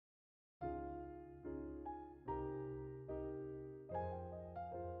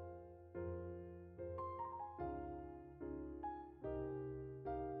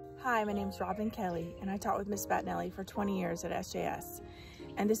Hi, my name is Robin Kelly, and I taught with Miss Battinelli for 20 years at SJS.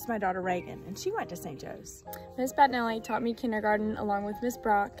 And this is my daughter Reagan, and she went to St. Joe's. Miss Battinelli taught me kindergarten along with Miss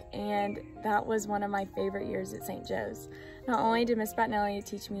Brock, and that was one of my favorite years at St. Joe's. Not only did Miss Battinelli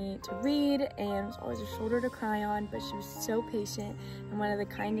teach me to read and was always a shoulder to cry on, but she was so patient and one of the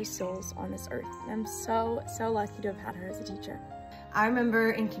kindest souls on this earth. And I'm so lucky to have had her as a teacher. I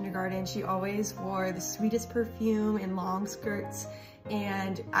remember in kindergarten, she always wore the sweetest perfume and long skirts.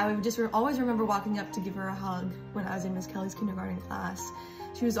 And I would just always remember walking up to give her a hug when I was in Miss Kelly's kindergarten class.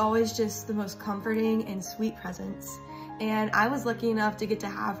 She was always just the most comforting and sweet presence. And I was lucky enough to get to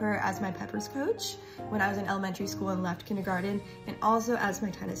have her as my Peppers coach when I was in elementary school and left kindergarten, and also as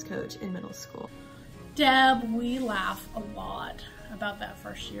my tennis coach in middle school. Deb, we laugh a lot about that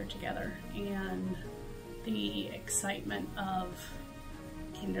first year together and the excitement of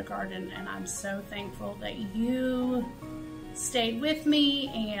kindergarten, and I'm so thankful that you stayed with me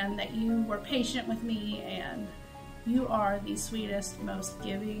and that you were patient with me, and you are the sweetest, most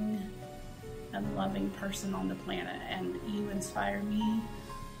giving and loving person on the planet, and you inspire me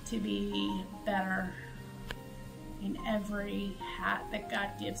to be better in every hat that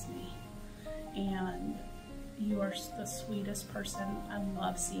God gives me. And you are the sweetest person. I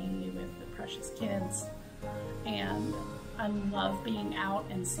love seeing you with the precious kids, and I love being out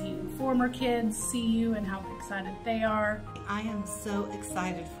and seeing former kids see you and how excited they are. I am so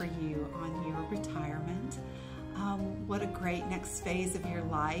excited for you on your retirement. What a great next phase of your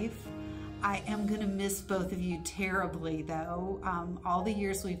life. I am gonna miss both of you terribly though. All the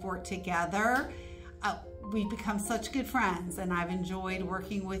years we've worked together, we've become such good friends, and I've enjoyed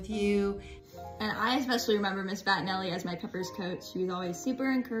working with you. And I especially remember Miss Battinelli as my Peppers coach. She was always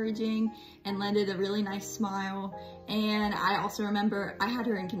super encouraging and lended a really nice smile. And I also remember, I had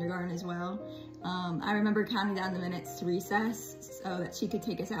her in kindergarten as well. I remember counting down the minutes to recess so that she could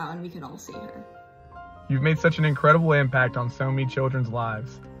take us out and we could all see her. You've made such an incredible impact on so many children's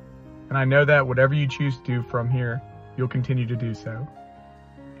lives. And I know that whatever you choose to do from here, you'll continue to do so.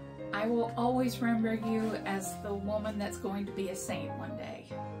 I will always remember you as the woman that's going to be a saint one day.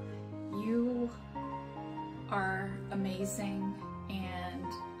 You are amazing, and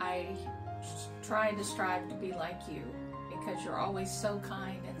I try to strive to be like you because you're always so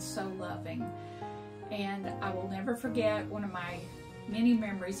kind and so loving. And I will never forget one of my many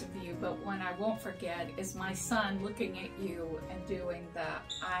memories of you, but one I won't forget is my son looking at you and doing the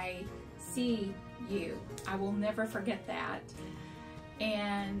I see you. I will never forget that.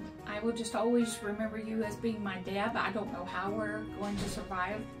 And I will just always remember you as being my Deb. I don't know how we're going to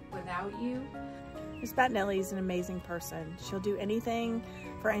survive without you. Miss Battinelli is an amazing person. She'll do anything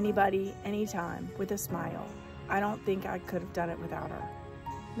for anybody, anytime, with a smile. I don't think I could have done it without her.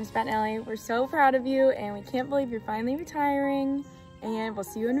 Miss Battinelli, we're so proud of you, and we can't believe you're finally retiring, and we'll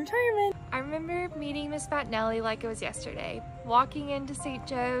see you in retirement. I remember meeting Miss Battinelli like it was yesterday, walking into St.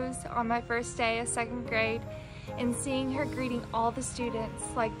 Joe's on my first day of second grade and seeing her greeting all the students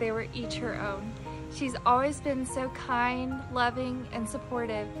like they were each her own. She's always been so kind, loving, and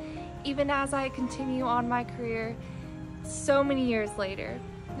supportive, even as I continue on my career so many years later.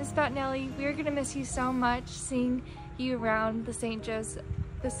 Miss Battinelli, we're gonna miss you so much, seeing you around the St. Joe's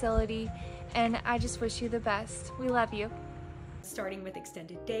facility, and I just wish you the best. We love you. Starting with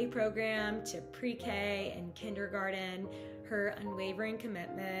extended day program to pre-K and kindergarten, her unwavering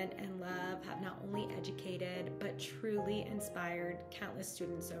commitment and love have not only educated but truly inspired countless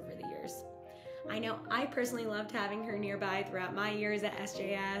students over the years. I know I personally loved having her nearby throughout my years at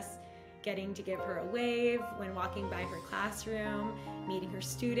SJS, getting to give her a wave when walking by her classroom, meeting her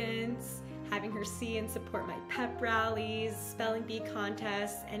students, having her see and support my pep rallies, spelling bee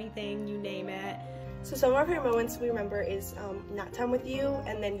contests, anything, you name it. So some of her moments we remember is nap time with you,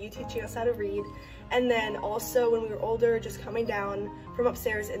 and then you teaching us how to read, and then also when we were older, just coming down from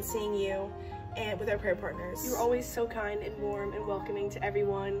upstairs and seeing you and with our prayer partners. You were always so kind and warm and welcoming to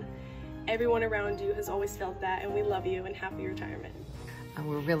everyone. Everyone around you has always felt that, and we love you and happy retirement.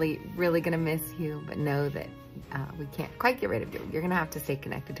 We're really gonna miss you, but know that we can't quite get rid of you. You're gonna have to stay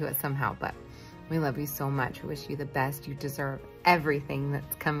connected to us somehow, but we love you so much. We wish you the best. You deserve everything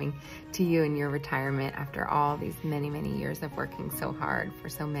that's coming to you in your retirement after all these many years of working so hard for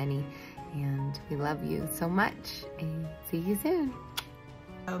so many. And we love you so much, and see you soon.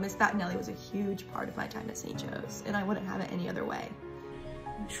 Oh, Miss Battinelli was a huge part of my time at St. Joe's, and I wouldn't have it any other way.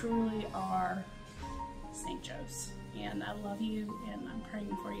 You truly are St. Joe's, and I love you, and I'm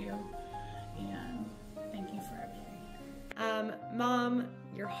praying for you, and thank you for everything. Mom,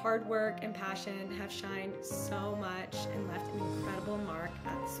 your hard work and passion have shined so much and left an incredible mark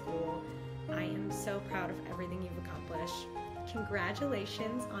at the school. I am so proud of everything you've accomplished.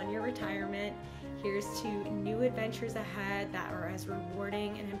 congratulations on your retirement. Here's to new adventures ahead that are as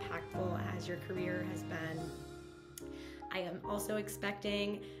rewarding and impactful as your career has been. I am also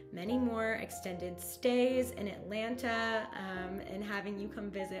expecting many more extended stays in Atlanta and having you come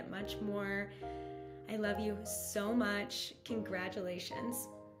visit much more. I love you so much. Congratulations.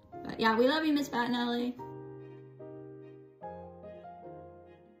 But yeah, we love you, Miss Battinelli.